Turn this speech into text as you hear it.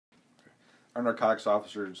Our narcotics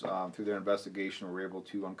officers, through their investigation, were able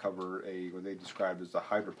to uncover what they described as the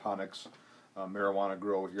hydroponics marijuana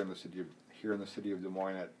grow here in the city of Des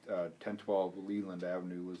Moines at 1012 Leland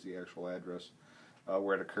Avenue was the actual address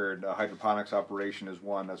where it occurred. Hydroponics operation is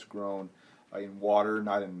one that's grown in water,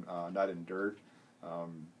 not in dirt.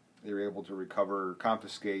 They were able to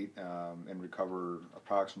confiscate, and recover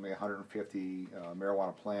approximately 150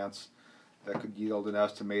 marijuana plants that could yield an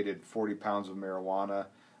estimated 40 pounds of marijuana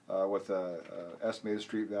with an estimated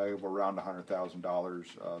street value of around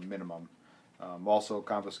 $100,000 minimum. Also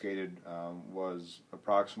confiscated was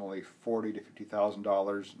approximately $40,000 to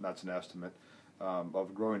 $50,000, and that's an estimate,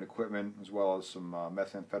 of growing equipment, as well as some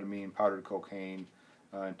methamphetamine, powdered cocaine,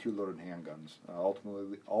 and 2 loaded handguns,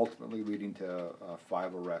 ultimately leading to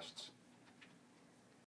 5 arrests.